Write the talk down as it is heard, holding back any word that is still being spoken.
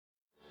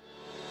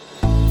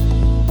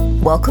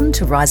Welcome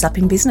to Rise Up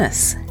in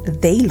Business,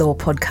 the law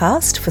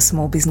podcast for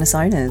small business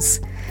owners.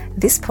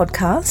 This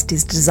podcast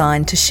is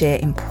designed to share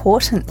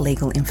important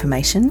legal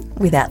information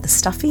without the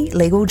stuffy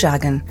legal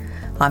jargon.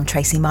 I'm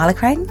Tracy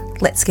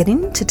Milacrane. Let's get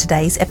into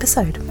today's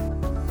episode.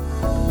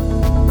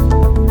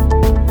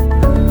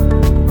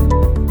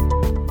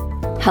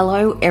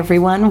 Hello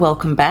everyone,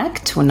 welcome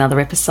back to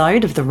another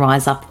episode of the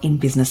Rise Up in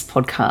Business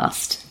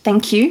podcast.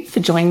 Thank you for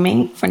joining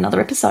me for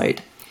another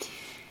episode.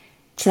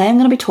 Today I'm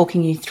going to be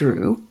talking you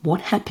through what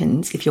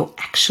happens if you're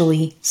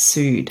actually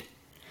sued.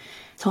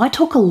 So I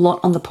talk a lot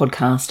on the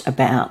podcast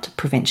about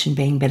prevention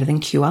being better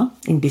than cure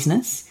in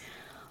business.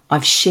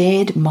 I've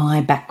shared my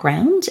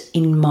background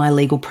in my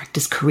legal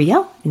practice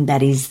career, and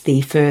that is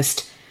the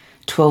first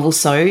 12 or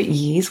so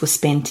years were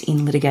spent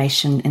in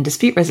litigation and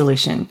dispute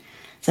resolution.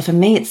 So for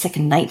me, it's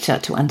second nature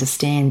to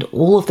understand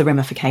all of the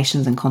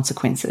ramifications and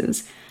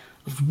consequences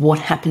of what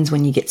happens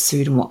when you get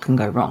sued and what can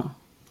go wrong.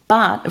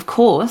 But of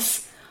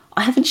course,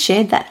 I haven't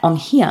shared that on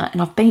here,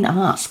 and I've been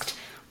asked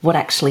what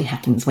actually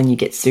happens when you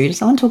get sued,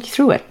 so I want to talk you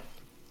through it.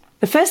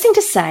 The first thing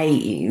to say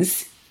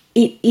is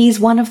it is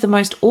one of the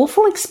most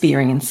awful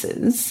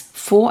experiences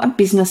for a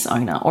business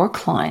owner or a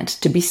client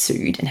to be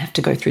sued and have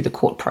to go through the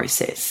court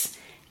process.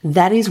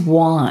 That is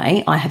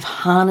why I have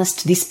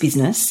harnessed this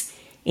business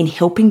in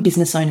helping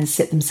business owners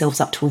set themselves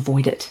up to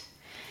avoid it.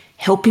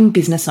 Helping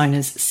business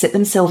owners set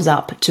themselves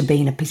up to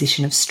be in a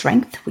position of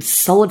strength with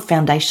solid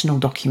foundational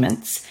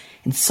documents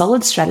and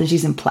solid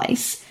strategies in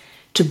place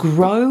to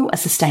grow a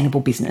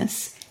sustainable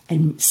business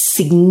and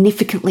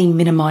significantly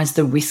minimize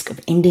the risk of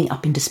ending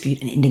up in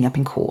dispute and ending up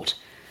in court.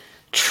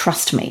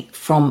 Trust me,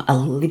 from a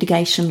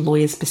litigation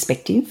lawyer's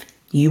perspective,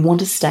 you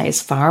want to stay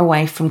as far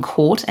away from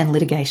court and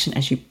litigation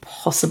as you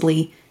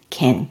possibly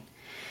can.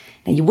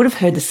 Now, you would have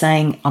heard the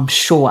saying, I'm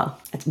sure,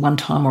 at one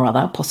time or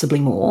other, possibly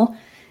more,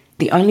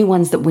 the only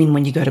ones that win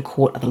when you go to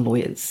court are the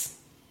lawyers.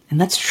 And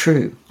that's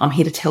true. I'm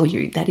here to tell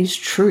you that is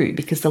true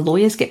because the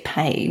lawyers get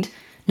paid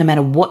no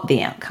matter what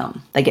the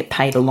outcome. They get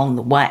paid along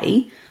the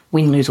way,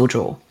 win, lose or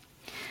draw.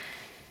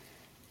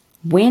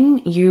 When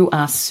you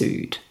are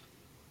sued,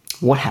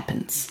 what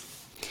happens?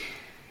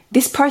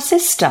 This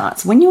process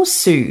starts when you're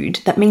sued.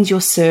 That means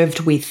you're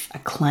served with a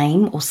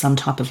claim or some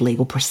type of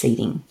legal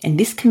proceeding. And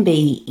this can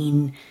be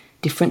in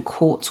different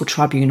courts or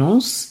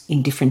tribunals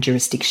in different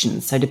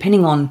jurisdictions. So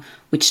depending on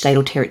which state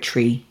or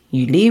territory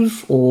you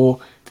live or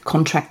the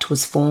contract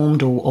was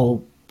formed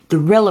or the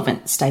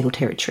relevant state or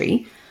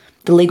territory,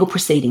 the legal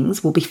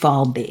proceedings will be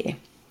filed there.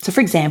 So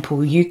for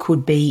example, you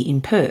could be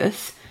in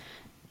Perth,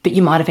 but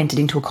you might have entered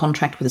into a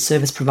contract with a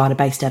service provider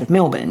based out of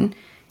Melbourne,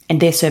 and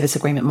their service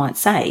agreement might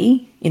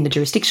say in the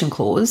jurisdiction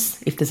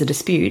clause, if there's a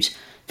dispute,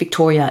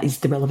 Victoria is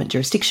the relevant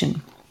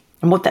jurisdiction.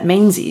 And what that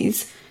means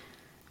is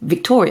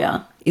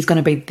Victoria is going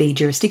to be the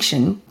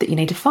jurisdiction that you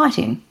need to fight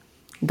in.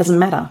 It doesn't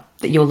matter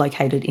that you're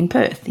located in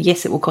Perth.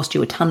 Yes, it will cost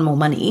you a ton more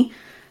money.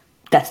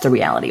 That's the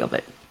reality of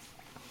it.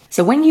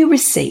 So when you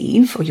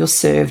receive or you're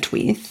served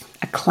with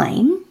a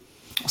claim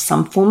or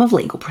some form of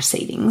legal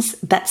proceedings,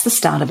 that's the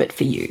start of it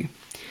for you.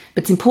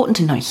 But it's important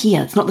to know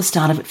here, it's not the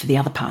start of it for the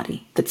other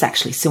party that's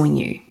actually suing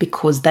you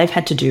because they've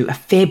had to do a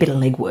fair bit of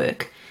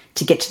legwork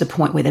to get to the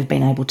point where they've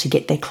been able to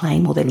get their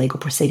claim or their legal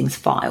proceedings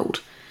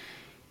filed.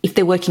 If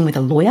they're working with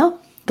a lawyer,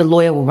 the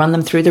lawyer will run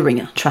them through the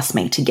ringer, trust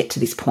me, to get to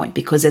this point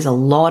because there's a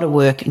lot of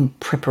work and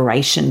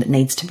preparation that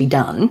needs to be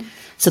done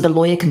so the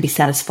lawyer can be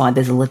satisfied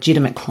there's a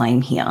legitimate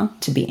claim here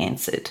to be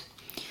answered.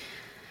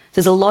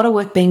 There's a lot of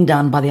work being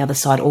done by the other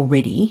side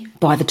already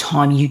by the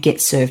time you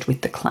get served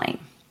with the claim.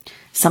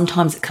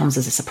 Sometimes it comes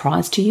as a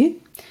surprise to you.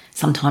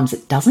 Sometimes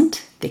it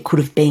doesn't. There could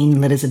have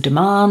been letters of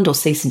demand or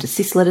cease and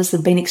desist letters that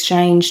have been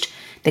exchanged.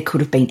 There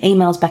could have been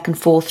emails back and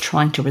forth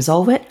trying to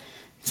resolve it.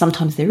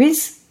 Sometimes there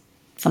is,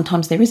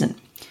 sometimes there isn't.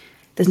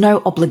 There's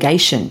no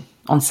obligation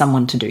on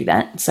someone to do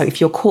that. So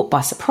if you're caught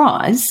by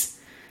surprise,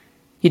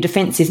 your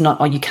defence is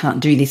not, oh, you can't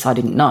do this, I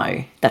didn't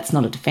know. That's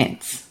not a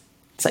defence.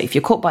 So if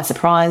you're caught by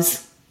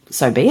surprise,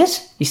 so be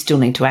it. You still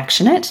need to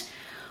action it.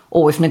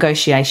 Or if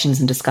negotiations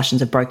and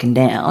discussions are broken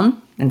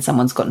down and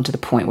someone's gotten to the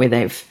point where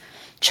they've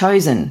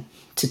chosen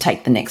to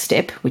take the next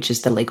step, which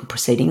is the legal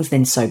proceedings,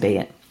 then so be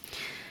it.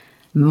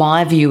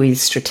 My view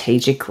is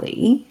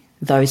strategically,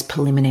 those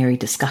preliminary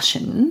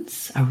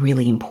discussions are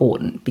really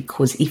important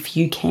because if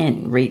you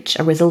can reach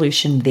a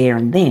resolution there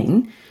and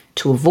then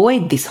to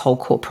avoid this whole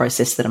court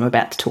process that I'm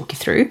about to talk you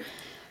through,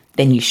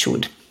 then you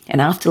should.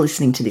 And after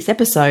listening to this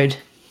episode,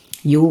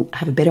 you'll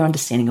have a better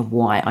understanding of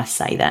why I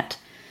say that.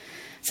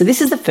 So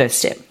this is the first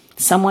step.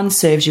 Someone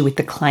serves you with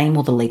the claim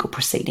or the legal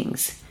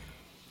proceedings.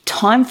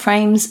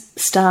 Timeframes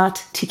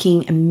start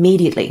ticking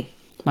immediately,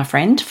 my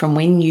friend, from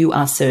when you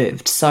are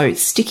served. So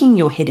sticking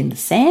your head in the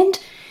sand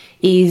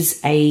is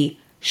a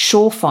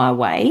surefire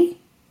way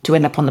to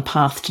end up on the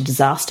path to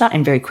disaster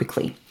and very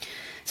quickly.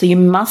 So you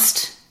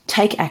must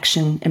take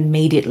action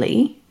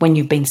immediately when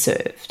you've been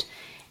served.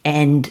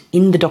 And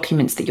in the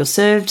documents that you're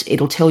served,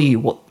 it'll tell you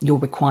what your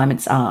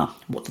requirements are,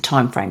 what the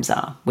timeframes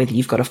are, whether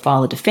you've got to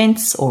file a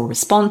defence or a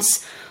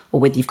response, or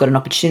whether you've got an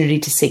opportunity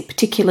to seek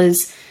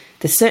particulars.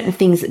 There's certain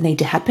things that need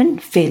to happen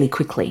fairly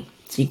quickly.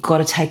 So you've got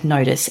to take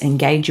notice and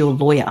engage your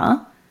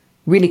lawyer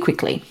really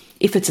quickly.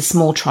 If it's a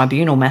small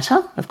tribunal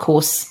matter, of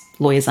course,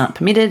 lawyers aren't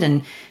permitted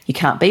and you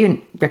can't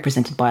be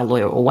represented by a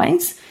lawyer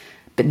always,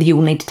 but you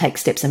will need to take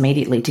steps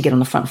immediately to get on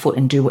the front foot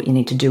and do what you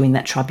need to do in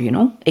that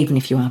tribunal, even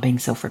if you are being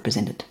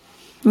self-represented.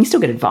 You still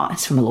get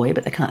advice from a lawyer,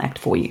 but they can't act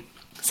for you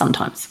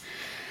sometimes.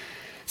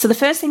 So the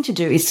first thing to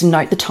do is to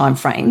note the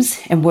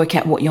timeframes and work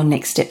out what your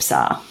next steps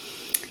are.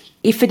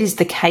 If it is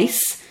the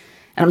case,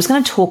 and I'm just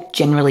going to talk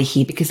generally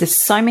here because there's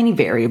so many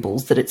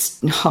variables that it's,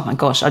 oh my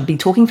gosh, I'd be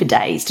talking for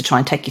days to try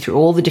and take you through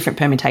all the different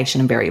permutation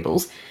and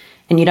variables,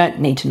 and you don't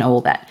need to know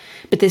all that.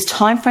 But there's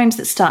timeframes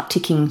that start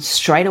ticking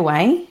straight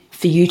away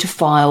for you to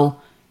file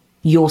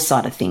your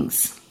side of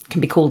things. It can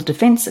be called a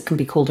defence, it can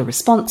be called a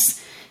response,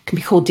 it can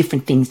be called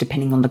different things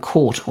depending on the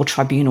court or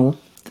tribunal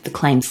that the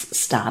claim's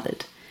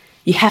started.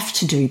 You have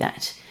to do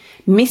that.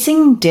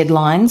 Missing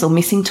deadlines or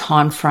missing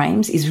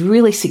timeframes is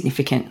really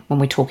significant when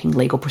we're talking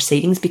legal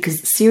proceedings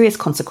because serious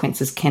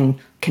consequences can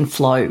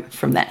flow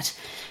from that.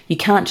 You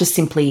can't just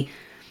simply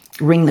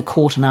ring the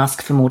court and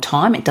ask for more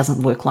time. It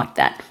doesn't work like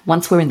that.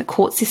 Once we're in the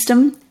court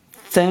system,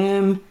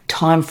 firm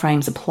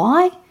timeframes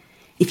apply.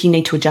 If you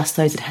need to adjust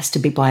those, it has to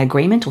be by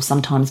agreement or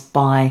sometimes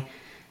by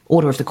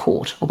order of the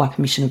court or by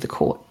permission of the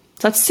court.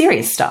 So it's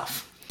serious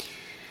stuff.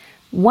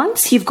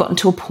 Once you've gotten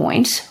to a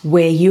point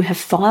where you have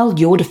filed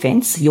your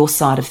defence, your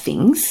side of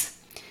things,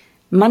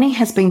 money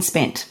has been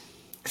spent.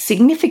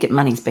 Significant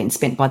money has been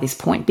spent by this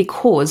point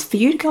because for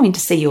you to go in to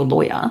see your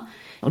lawyer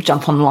or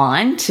jump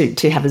online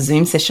to have a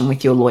Zoom session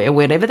with your lawyer,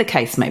 whatever the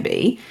case may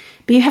be,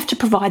 but you have to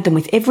provide them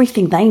with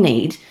everything they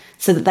need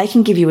so that they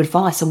can give you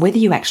advice on whether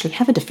you actually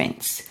have a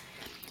defence.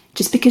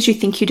 Just because you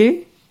think you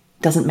do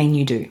doesn't mean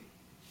you do.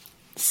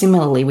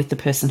 Similarly with the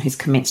person who's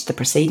commenced the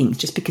proceedings,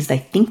 just because they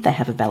think they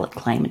have a valid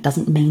claim, it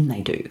doesn't mean they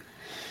do.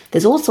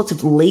 There's all sorts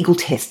of legal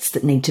tests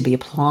that need to be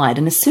applied.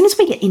 And as soon as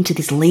we get into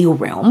this legal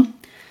realm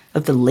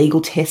of the legal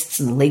tests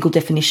and the legal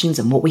definitions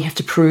and what we have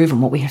to prove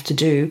and what we have to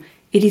do,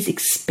 it is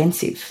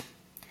expensive.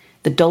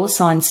 The dollar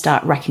signs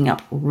start racking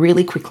up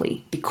really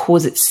quickly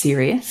because it's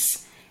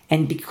serious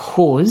and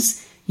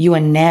because you are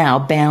now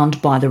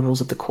bound by the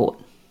rules of the court.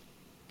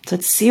 So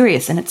it's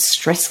serious and it's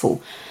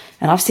stressful.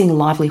 And I've seen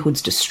livelihoods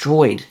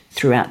destroyed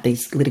throughout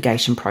these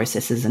litigation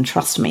processes. And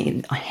trust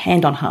me,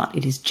 hand on heart,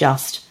 it is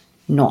just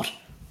not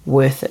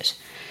worth it.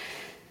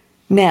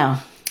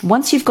 Now,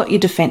 once you've got your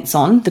defence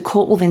on, the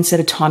court will then set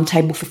a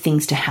timetable for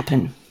things to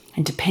happen.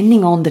 And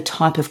depending on the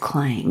type of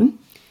claim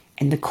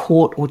and the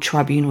court or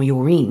tribunal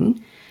you're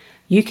in,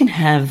 you can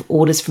have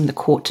orders from the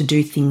court to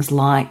do things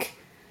like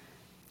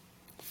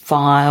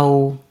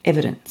file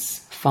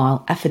evidence,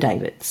 file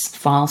affidavits,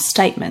 file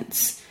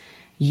statements.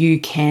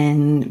 You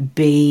can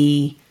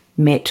be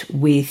met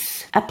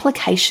with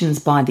applications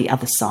by the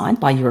other side,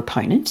 by your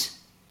opponent.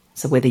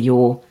 So whether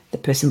you're the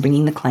person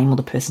bringing the claim or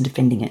the person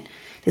defending it,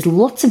 there's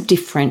lots of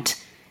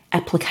different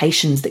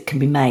applications that can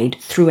be made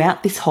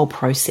throughout this whole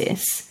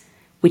process,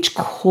 which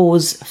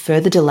cause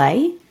further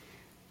delay,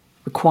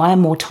 require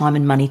more time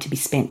and money to be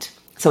spent.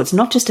 So it's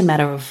not just a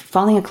matter of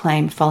filing a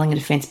claim, filing a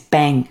defence,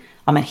 bang,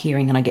 I'm at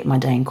hearing and I get my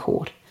day in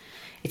court.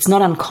 It's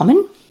not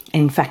uncommon,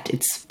 and in fact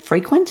it's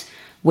frequent,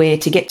 where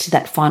to get to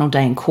that final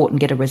day in court and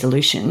get a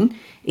resolution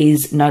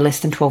is no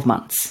less than 12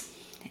 months.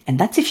 And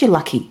that's if you're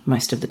lucky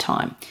most of the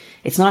time.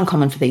 It's not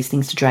uncommon for these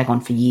things to drag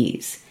on for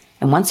years.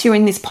 And once you're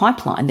in this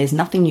pipeline, there's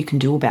nothing you can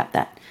do about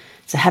that.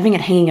 So having it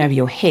hanging over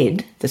your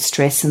head, the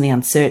stress and the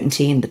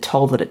uncertainty and the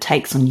toll that it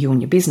takes on you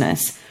and your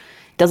business,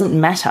 doesn't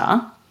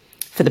matter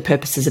for the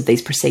purposes of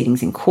these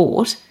proceedings in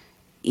court.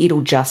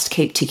 It'll just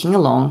keep ticking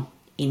along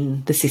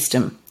in the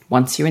system.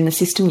 Once you're in the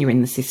system, you're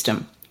in the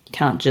system. You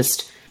can't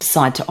just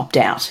decide to opt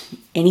out.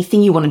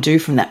 Anything you want to do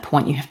from that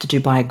point, you have to do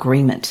by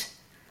agreement.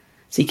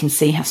 So you can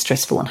see how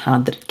stressful and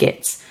hard that it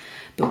gets.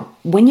 But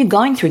when you're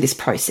going through this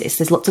process,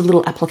 there's lots of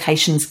little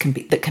applications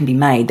that can be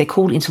made. They're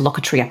called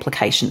interlocutory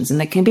applications,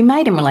 and they can be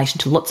made in relation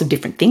to lots of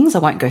different things. I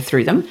won't go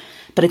through them,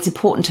 but it's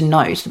important to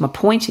note that my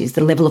point is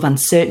the level of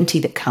uncertainty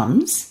that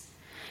comes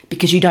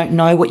because you don't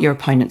know what your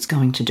opponent's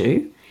going to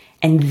do.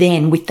 And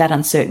then with that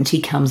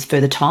uncertainty comes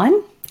further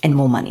time and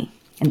more money.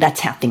 And that's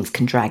how things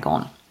can drag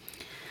on.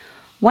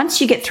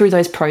 Once you get through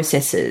those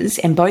processes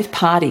and both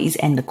parties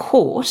and the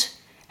court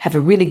have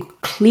a really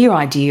clear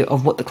idea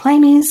of what the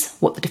claim is,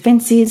 what the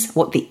defence is,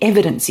 what the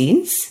evidence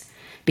is,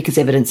 because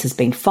evidence has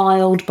been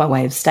filed by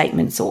way of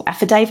statements or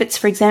affidavits,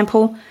 for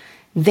example,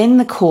 then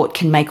the court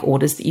can make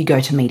orders that you go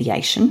to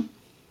mediation.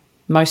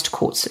 Most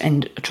courts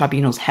and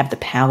tribunals have the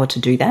power to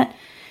do that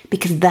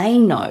because they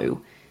know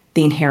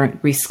the inherent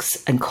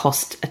risks and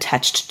cost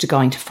attached to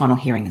going to final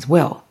hearing as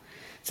well.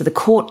 So the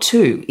court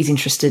too is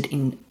interested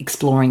in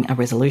exploring a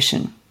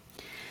resolution.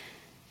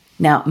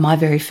 Now, my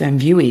very firm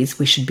view is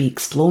we should be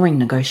exploring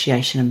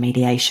negotiation and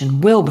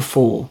mediation well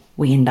before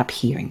we end up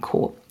here in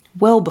court,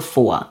 well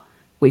before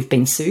we've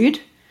been sued,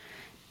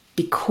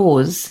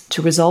 because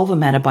to resolve a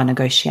matter by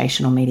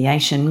negotiation or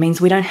mediation means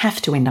we don't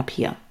have to end up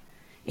here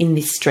in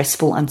this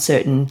stressful,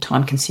 uncertain,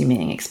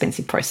 time-consuming,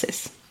 expensive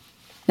process.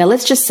 Now,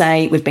 let's just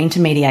say we've been to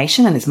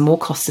mediation and there's more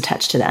costs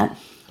attached to that.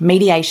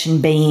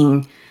 Mediation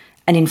being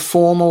an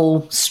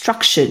informal,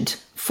 structured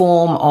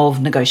form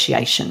of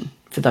negotiation,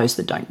 for those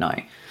that don't know.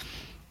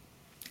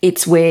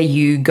 It's where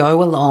you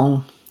go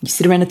along, you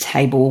sit around a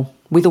table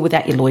with or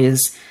without your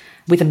lawyers,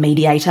 with a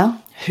mediator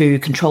who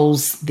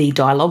controls the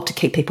dialogue to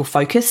keep people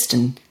focused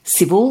and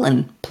civil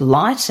and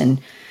polite, and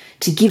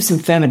to give some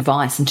firm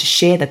advice and to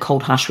share the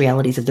cold, harsh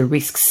realities of the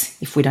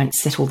risks if we don't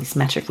settle this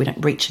matter, if we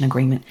don't reach an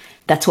agreement.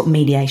 That's what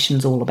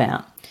mediation's all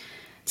about.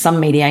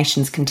 Some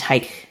mediations can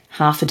take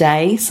half a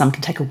day, some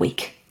can take a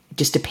week. It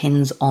just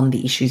depends on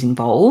the issues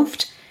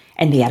involved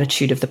and the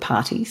attitude of the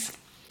parties.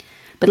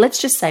 But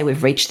let's just say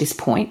we've reached this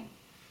point.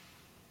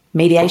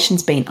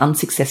 Mediation's been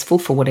unsuccessful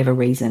for whatever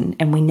reason,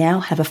 and we now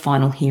have a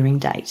final hearing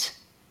date.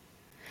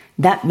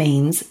 That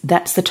means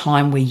that's the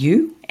time where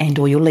you and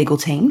or your legal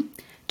team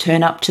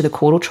turn up to the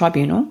court or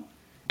tribunal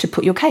to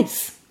put your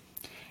case.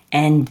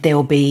 And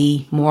there'll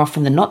be, more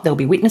often than not, there'll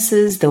be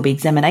witnesses, there'll be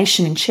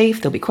examination in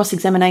chief, there'll be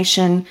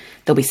cross-examination,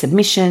 there'll be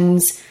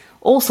submissions,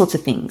 all sorts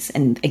of things.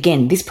 And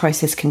again, this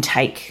process can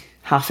take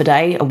half a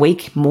day, a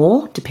week,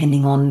 more,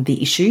 depending on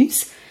the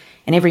issues.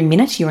 And every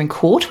minute you're in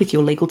court with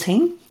your legal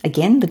team,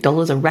 again, the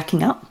dollars are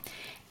racking up,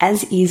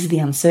 as is the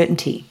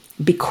uncertainty,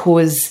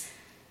 because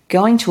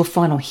going to a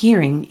final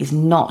hearing is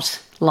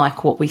not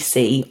like what we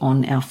see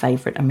on our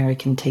favourite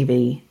American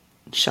TV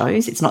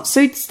shows. It's not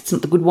Suits, it's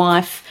not The Good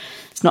Wife,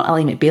 it's not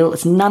Ally McBeal,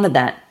 it's none of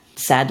that,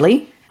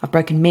 sadly. I've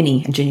broken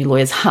many a junior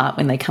lawyer's heart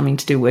when they come in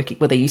to do work,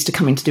 well, they used to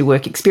come in to do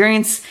work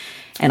experience,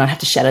 and I'd have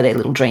to shatter their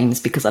little dreams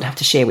because I'd have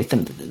to share with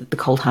them that the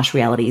cold, harsh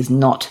reality is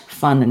not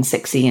fun and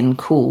sexy and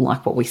cool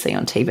like what we see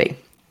on TV.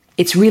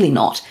 It's really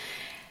not,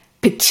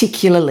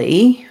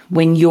 particularly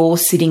when you're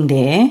sitting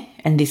there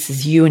and this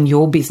is you and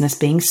your business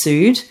being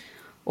sued,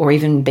 or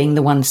even being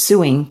the one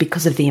suing,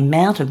 because of the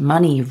amount of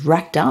money you've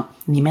racked up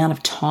and the amount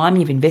of time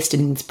you've invested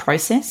in this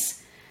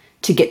process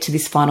to get to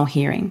this final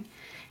hearing.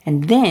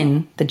 And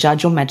then the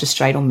judge or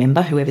magistrate or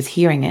member, whoever's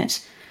hearing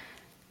it,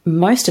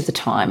 most of the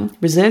time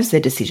reserves their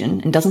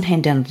decision and doesn't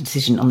hand down the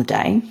decision on the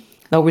day.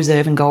 They'll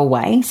reserve and go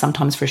away,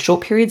 sometimes for a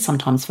short period,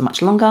 sometimes for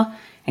much longer,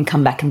 and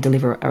come back and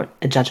deliver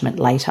a judgment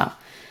later.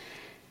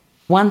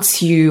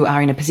 Once you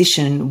are in a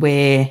position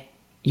where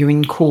you're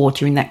in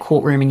court, you're in that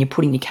courtroom and you're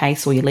putting your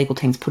case, or your legal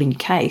team's putting your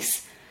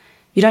case,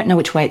 you don't know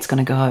which way it's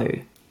going to go.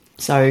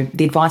 So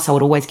the advice I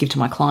would always give to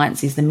my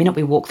clients is the minute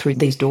we walk through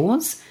these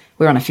doors,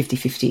 we're on a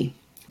 50-50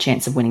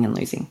 chance of winning and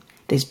losing.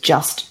 There's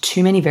just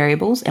too many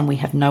variables and we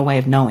have no way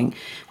of knowing.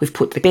 We've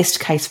put the best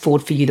case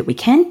forward for you that we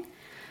can,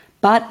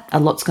 but a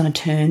lot's going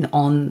to turn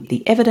on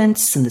the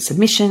evidence and the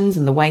submissions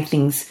and the way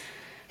things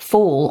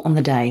fall on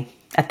the day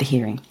at the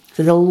hearing.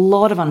 So there's a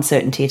lot of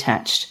uncertainty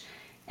attached.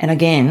 And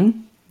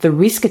again, the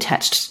risk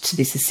attached to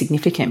this is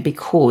significant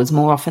because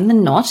more often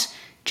than not,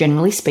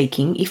 generally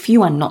speaking, if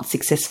you are not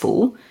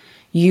successful,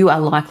 you are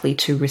likely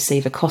to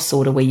receive a costs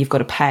order where you've got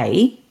to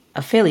pay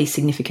a fairly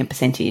significant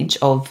percentage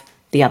of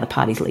the other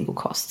party's legal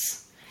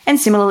costs. And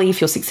similarly,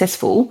 if you're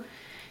successful,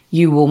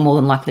 you will more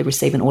than likely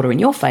receive an order in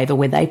your favour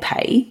where they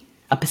pay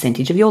a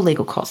percentage of your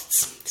legal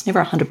costs. It's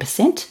never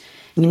 100%.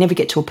 You never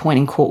get to a point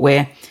in court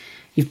where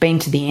you've been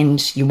to the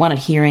end, you won a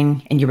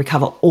hearing, and you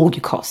recover all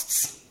your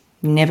costs.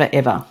 Never,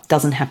 ever.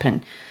 Doesn't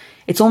happen.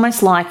 It's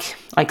almost like,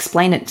 I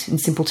explain it in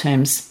simple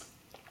terms,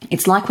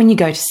 it's like when you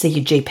go to see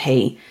your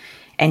GP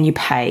and you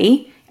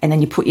pay and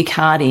then you put your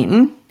card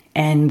in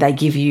and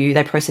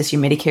they process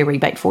your Medicare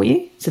rebate for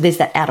you. So there's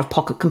that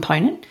out-of-pocket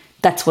component.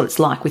 That's what it's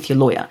like with your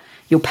lawyer.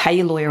 You'll pay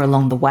your lawyer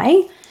along the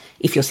way.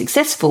 If you're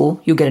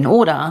successful, you'll get an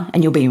order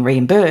and you'll be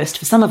reimbursed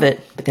for some of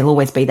it, but there'll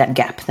always be that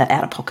gap, that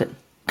out-of-pocket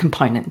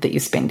component that you're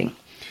spending.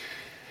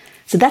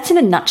 So that's in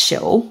a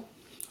nutshell,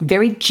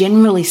 very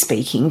generally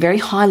speaking, very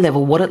high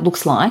level, what it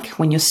looks like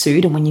when you're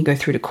sued and when you go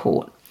through to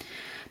court.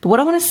 But what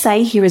I want to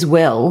say here as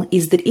well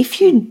is that if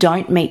you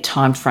don't meet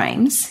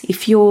timeframes,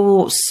 if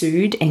you're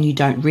sued and you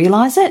don't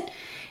realise it,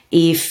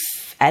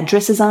 if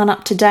addresses aren't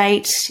up to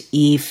date,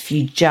 if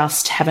you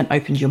just haven't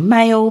opened your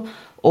mail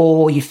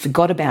or you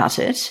forgot about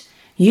it,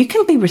 you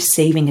can be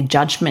receiving a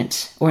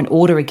judgment or an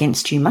order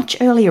against you much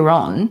earlier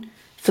on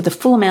for the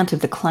full amount of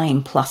the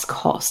claim plus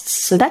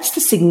costs. So that's the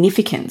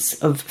significance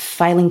of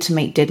failing to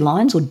meet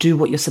deadlines or do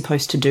what you're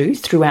supposed to do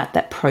throughout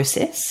that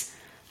process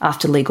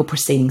after legal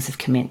proceedings have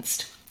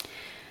commenced.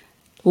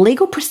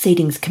 Legal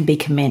proceedings can be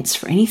commenced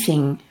for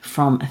anything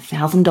from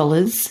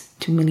 $1,000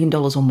 to $1 million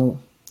or more.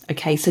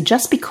 Okay, so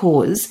just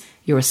because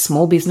you're a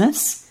small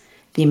business,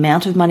 the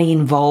amount of money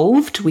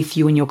involved with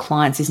you and your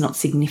clients is not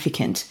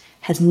significant,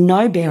 has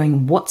no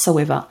bearing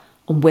whatsoever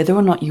on whether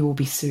or not you will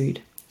be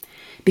sued.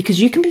 Because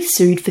you can be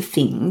sued for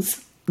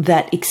things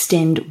that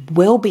extend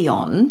well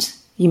beyond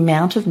the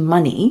amount of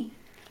money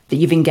that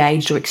you've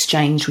engaged or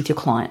exchanged with your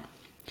client.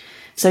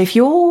 So if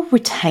your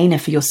retainer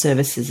for your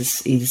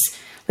services is,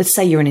 let's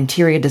say you're an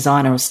interior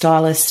designer or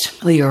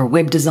stylist, or you're a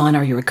web designer,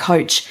 or you're a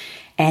coach,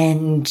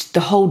 and the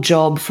whole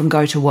job from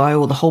go to woe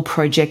or the whole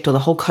project or the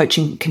whole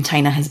coaching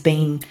container has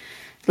been,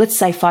 let's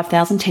say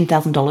 $5,000,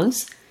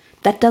 $10,000,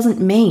 that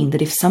doesn't mean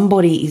that if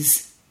somebody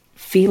is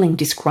feeling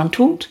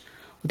disgruntled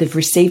they've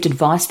received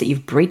advice that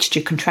you've breached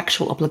your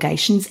contractual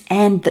obligations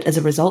and that as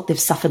a result they've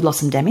suffered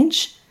loss and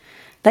damage,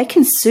 they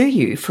can sue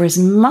you for as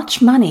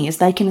much money as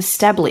they can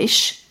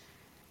establish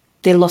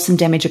their loss and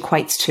damage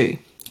equates to.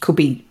 Could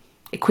be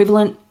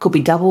equivalent, could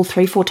be double,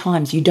 3, 4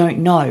 times. You don't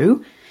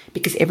know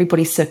because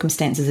everybody's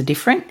circumstances are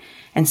different,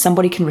 and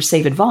somebody can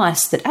receive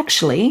advice that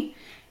actually,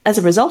 as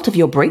a result of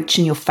your breach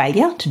and your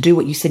failure to do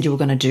what you said you were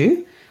going to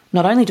do,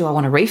 not only do I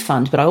want a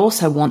refund, but I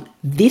also want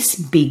this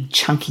big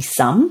chunky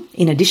sum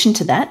in addition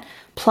to that,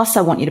 plus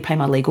I want you to pay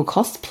my legal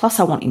costs, plus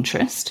I want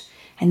interest.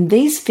 And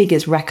these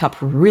figures rack up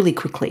really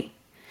quickly.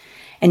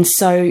 And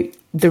so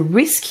the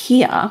risk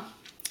here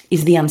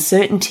is the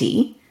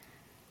uncertainty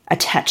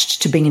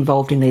attached to being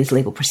involved in these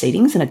legal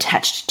proceedings and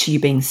attached to you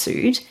being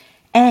sued,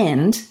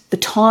 and the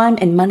time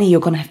and money you're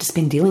going to have to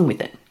spend dealing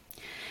with it.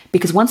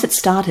 Because once it's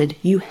started,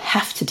 you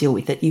have to deal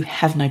with it. You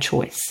have no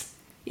choice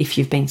if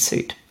you've been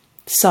sued.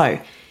 So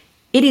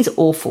it is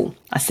awful.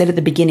 I said at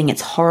the beginning,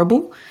 it's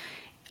horrible.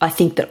 I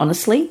think that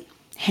honestly,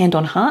 hand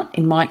on heart,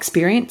 in my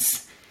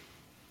experience,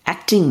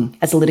 acting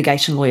as a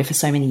litigation lawyer for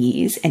so many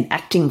years and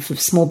acting for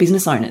small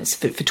business owners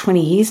for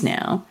 20 years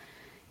now,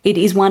 it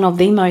is one of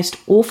the most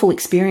awful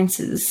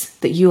experiences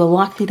that you are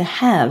likely to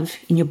have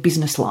in your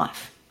business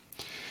life.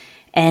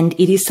 And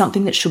it is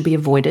something that should be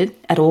avoided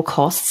at all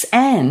costs,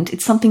 and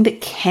it's something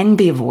that can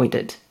be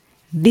avoided.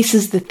 This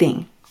is the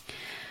thing.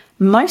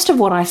 Most of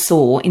what I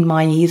saw in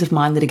my years of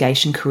my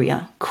litigation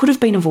career could have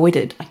been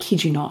avoided, I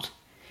kid you not.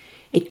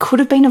 It could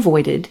have been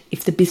avoided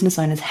if the business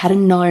owners had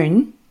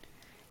known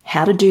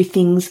how to do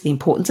things, the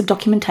importance of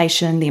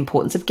documentation, the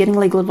importance of getting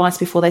legal advice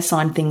before they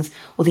sign things,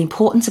 or the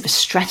importance of a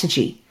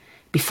strategy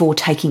before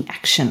taking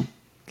action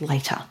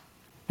later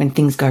when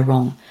things go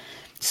wrong.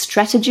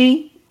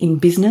 Strategy in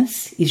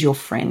business is your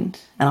friend,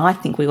 and I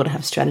think we ought to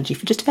have strategy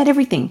for just about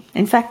everything.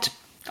 In fact,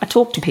 I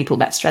talk to people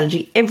about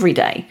strategy every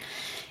day,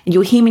 and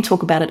you'll hear me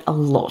talk about it a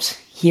lot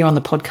here on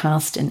the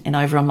podcast and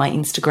over on my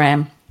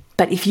Instagram.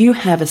 But if you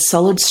have a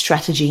solid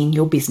strategy in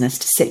your business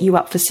to set you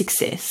up for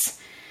success,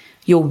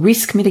 your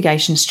risk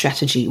mitigation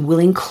strategy will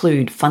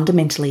include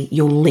fundamentally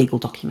your legal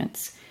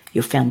documents,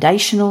 your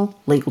foundational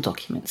legal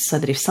documents, so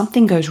that if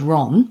something goes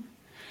wrong,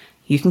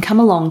 you can come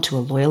along to a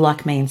lawyer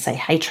like me and say,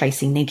 hey,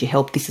 Tracy, need your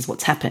help. This is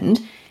what's happened.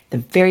 The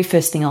very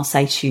first thing I'll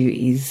say to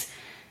you is,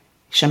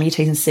 show me your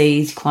T's and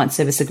C's, your client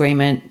service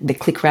agreement, the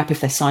click wrap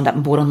if they signed up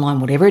and bought online,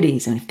 whatever it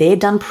is. And if they're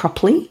done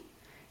properly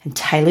and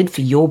tailored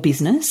for your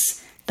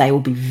business, they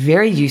will be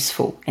very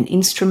useful and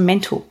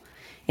instrumental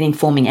in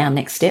informing our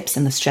next steps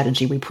and the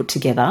strategy we put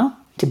together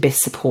to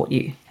best support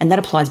you. And that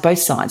applies both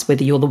sides,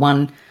 whether you're the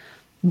one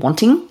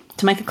wanting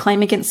to make a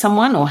claim against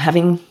someone or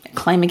having a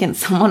claim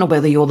against someone, or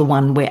whether you're the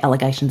one where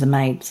allegations are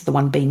made, so the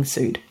one being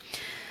sued.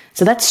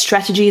 So that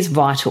strategy is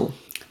vital.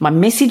 My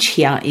message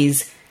here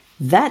is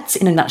that's,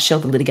 in a nutshell,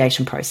 the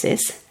litigation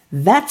process.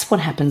 That's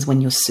what happens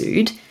when you're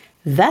sued.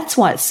 That's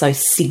why it's so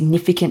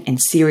significant and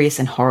serious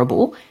and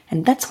horrible,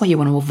 and that's why you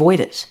want to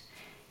avoid it.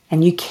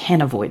 And you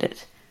can avoid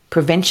it.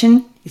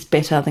 Prevention is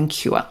better than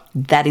cure.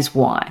 That is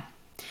why.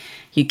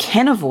 You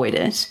can avoid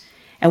it,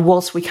 and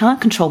whilst we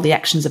can't control the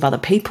actions of other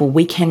people,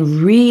 we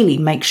can really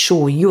make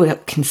sure you are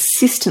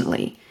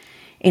consistently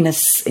in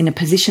a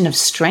position of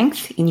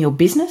strength in your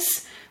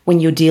business when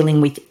you're dealing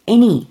with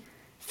any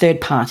third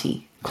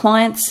party,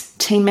 clients,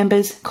 team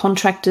members,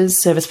 contractors,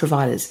 service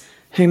providers,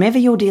 whomever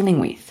you're dealing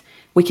with.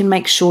 We can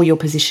make sure your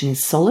position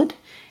is solid,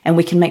 and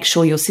we can make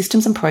sure your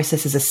systems and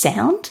processes are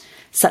sound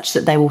such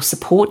that they will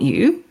support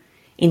you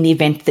in the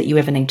event that you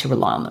ever need to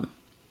rely on them.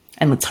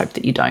 And let's hope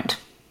that you don't.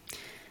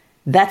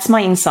 That's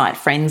my insight,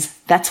 friends.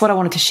 That's what I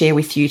wanted to share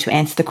with you to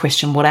answer the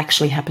question, what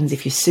actually happens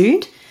if you're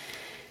sued?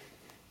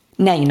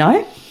 Now you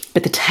know,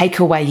 but the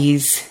takeaway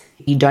is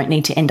you don't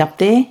need to end up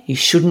there. You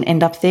shouldn't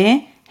end up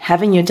there.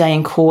 Having your day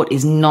in court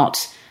is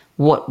not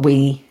what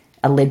we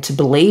are led to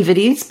believe it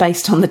is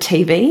based on the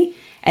TV,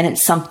 and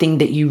it's something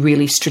that you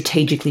really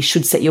strategically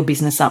should set your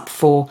business up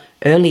for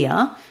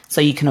earlier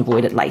so you can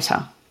avoid it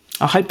later.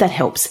 I hope that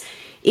helps.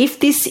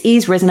 If this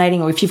is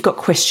resonating, or if you've got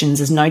questions,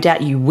 there's no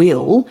doubt you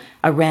will,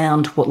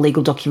 around what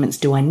legal documents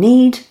do I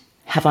need?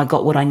 Have I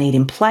got what I need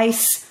in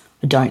place?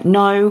 I don't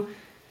know.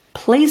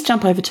 Please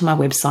jump over to my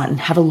website and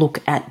have a look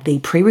at the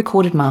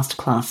pre-recorded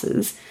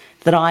masterclasses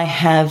that I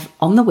have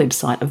on the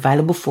website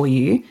available for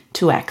you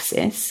to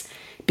access,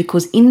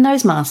 because in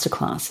those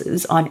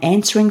masterclasses, I'm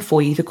answering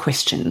for you the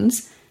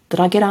questions that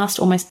I get asked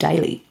almost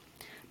daily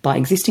by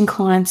existing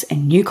clients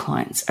and new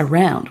clients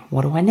around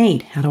what do I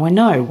need? How do I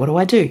know? What do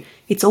I do?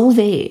 It's all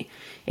there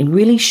in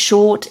really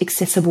short,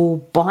 accessible,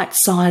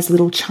 bite-sized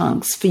little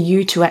chunks for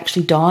you to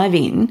actually dive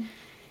in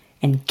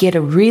and get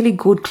a really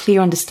good,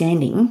 clear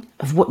understanding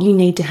of what you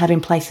need to have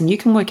in place. And you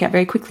can work out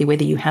very quickly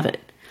whether you have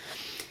it.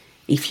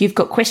 If you've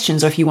got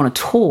questions, or if you want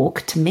to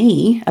talk to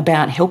me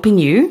about helping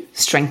you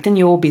strengthen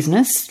your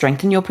business,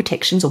 strengthen your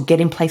protections, or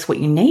get in place what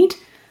you need,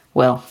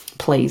 well,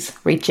 please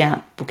reach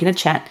out, book in a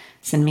chat,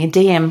 send me a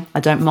DM. I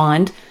don't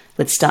mind.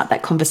 Let's start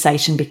that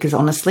conversation, because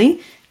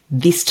honestly,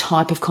 this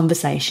type of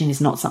conversation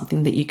is not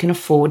something that you can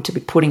afford to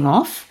be putting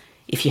off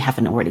if you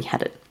haven't already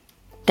had it.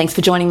 Thanks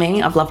for joining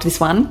me. I've loved this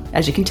one,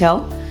 as you can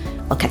tell.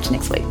 I'll catch you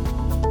next week.